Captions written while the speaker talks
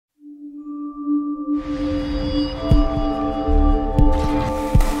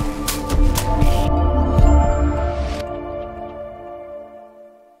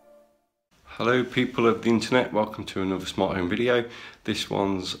people of the internet, welcome to another smart home video. This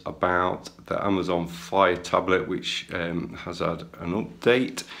one's about the Amazon Fire tablet, which has had an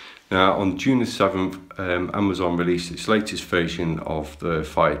update. Now on June the 7th, Amazon released its latest version of the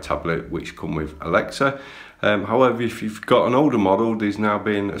Fire tablet, which come with Alexa. However, if you've got an older model, there's now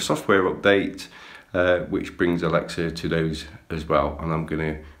been a software update which brings Alexa to those as well, and I'm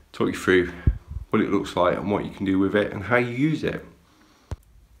going to talk you through what it looks like and what you can do with it and how you use it.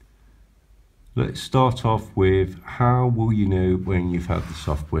 Let's start off with how will you know when you've had the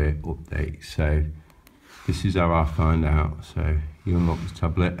software update. So this is how I find out. So you unlock the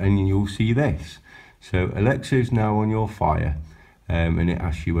tablet and you'll see this. So Alexa is now on your Fire, and it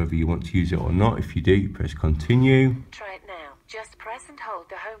asks you whether you want to use it or not. If you do, press continue. Try it now. Just press and hold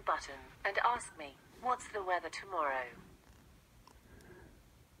the home button and ask me, what's the weather tomorrow?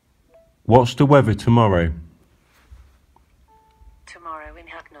 What's the weather tomorrow? Tomorrow in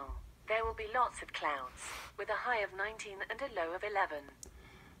Hucknall, there will be lots of clouds, with a high of 19 and a low of 11.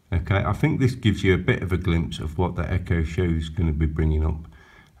 Okay, I think this gives you a bit of a glimpse of what the Echo Show is going to be bringing up.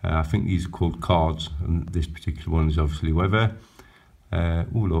 I think these are called cards, and this particular one is obviously weather. Oh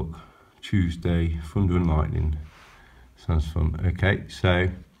look, Tuesday, thunder and lightning. Sounds fun. Okay, so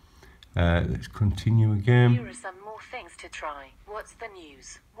let's continue again. Here are some more things to try. What's the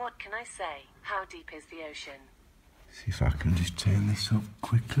news? What can I say? How deep is the ocean? See if I can just turn this up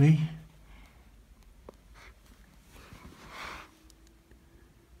quickly.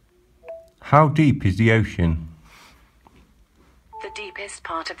 How deep is the ocean? The deepest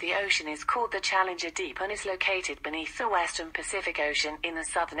part of the ocean is called the Challenger Deep and is located beneath the western Pacific Ocean in the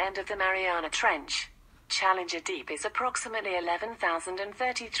southern end of the Mariana Trench. Challenger Deep is approximately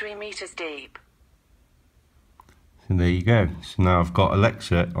 11,033 meters deep. So there you go. So now I've got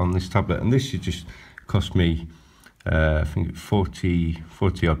Alexa on this tablet, and this should just cost me I think it's 40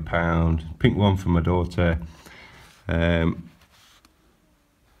 odd pound. Pink one for my daughter, and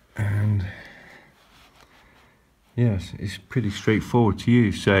yes, it's pretty straightforward to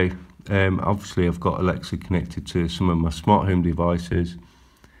use. So obviously I've got Alexa connected to some of my smart home devices.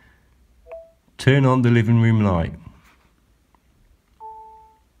 Turn on the living room light.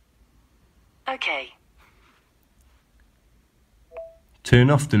 Okay. Turn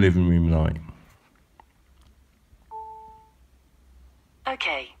off the living room light.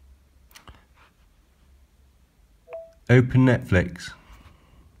 Okay. Open Netflix.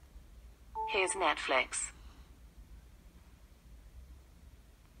 Here's Netflix.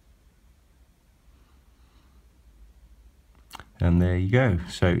 And there you go.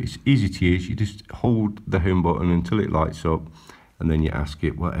 So it's easy to use. You just hold the home button until it lights up, and then you ask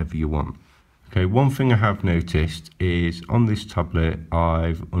it whatever you want. Okay, one thing I have noticed is on this tablet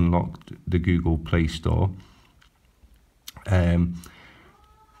I've unlocked the Google Play Store,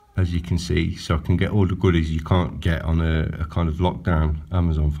 as you can see, so I can get all the goodies you can't get on a kind of lockdown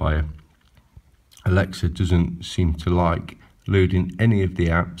Amazon Fire. Alexa doesn't seem to like loading any of the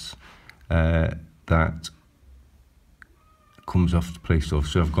apps that comes off the Play Store.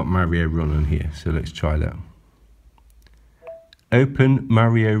 So I've got Mario Run on here, so let's try that. Open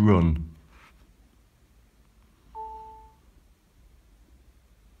Mario Run.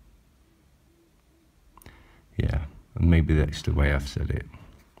 Yeah, and maybe that's the way I've said it.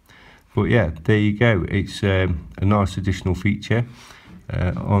 But yeah, there you go. It's a nice additional feature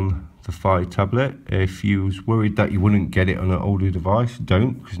on the Fire tablet. If you was worried that you wouldn't get it on an older device,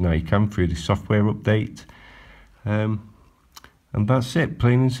 don't, because now you can through the software update. And that's it,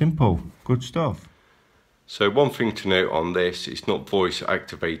 plain and simple. Good stuff. So one thing to note on this, it's not voice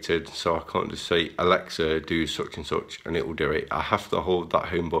activated, so I can't just say Alexa do such and such and it will do it. I have to hold that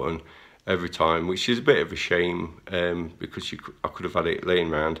home button every time, which is a bit of a shame, because I could have had it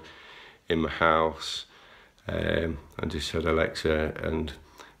laying around in my house and just said Alexa, and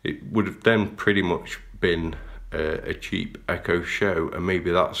it would have then pretty much been a cheap Echo Show, and maybe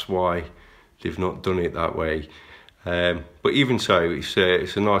that's why they've not done it that way. But even so, it's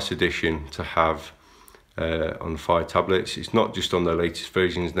a nice addition to have on the Fire tablets. It's not just on the latest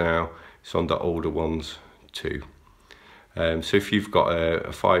versions now, it's on the older ones too. So if you've got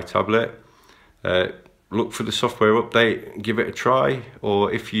a Fire tablet, look for the software update, give it a try,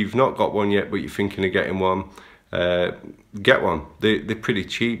 or if you've not got one yet but you're thinking of getting one, get one. They're pretty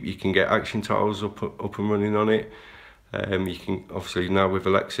cheap. You can get action tiles up and running on it. You can obviously now with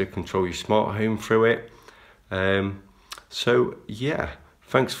Alexa control your smart home through it. So yeah,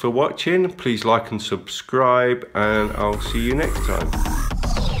 thanks for watching. Please like and subscribe, and I'll see you next time.